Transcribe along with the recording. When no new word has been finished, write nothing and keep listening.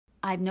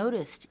I've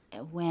noticed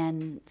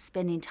when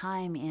spending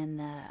time in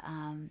the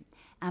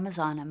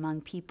Amazon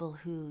among people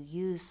who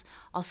use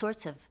all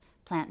sorts of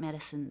plant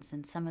medicines,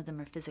 and some of them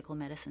are physical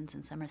medicines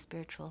and some are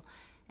spiritual,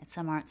 and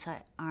some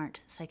aren't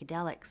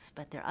psychedelics,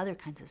 but they're other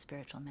kinds of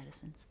spiritual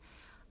medicines.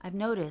 I've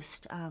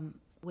noticed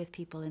with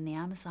people in the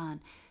Amazon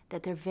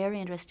that they're very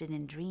interested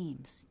in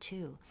dreams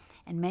too.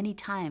 And many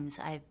times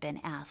I've been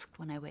asked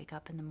when I wake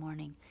up in the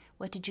morning,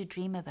 what did you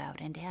dream about?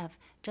 And to have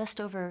just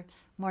over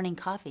morning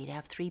coffee, to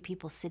have 3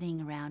 people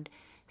sitting around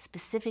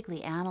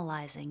specifically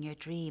analyzing your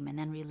dream and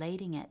then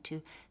relating it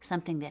to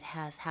something that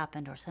has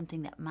happened or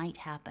something that might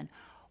happen,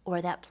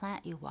 or that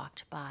plant you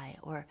walked by,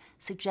 or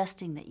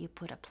suggesting that you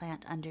put a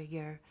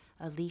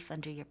leaf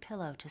under your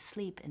pillow to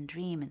sleep and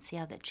dream and see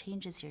how that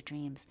changes your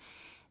dreams.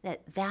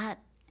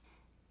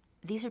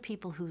 These are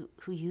people who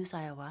use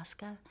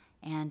ayahuasca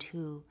and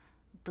who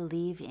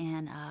believe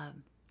in a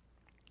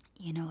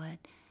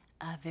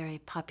very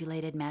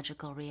populated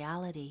magical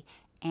reality,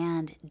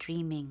 and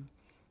dreaming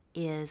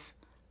is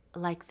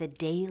like the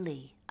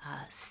daily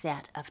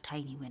set of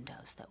tiny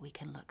windows that we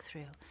can look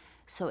through.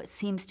 So it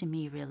seems to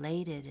me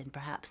related, and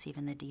perhaps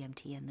even the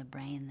DMT in the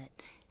brain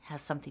that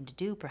has something to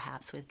do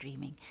perhaps with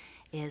dreaming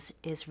is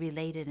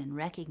related and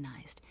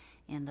recognized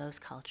in those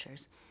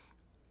cultures.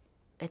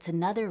 It's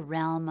another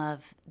realm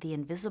of the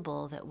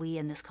invisible that we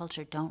in this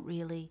culture don't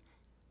really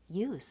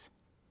use.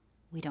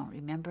 We don't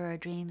remember our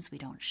dreams, we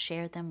don't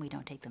share them, we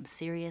don't take them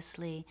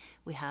seriously,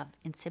 we have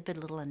insipid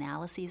little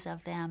analyses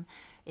of them.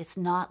 It's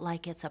not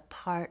like it's a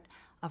part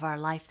of our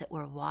life that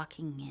we're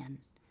walking in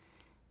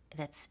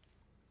that's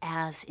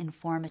as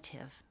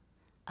informative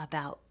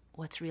about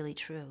what's really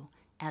true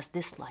as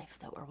this life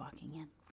that we're walking in.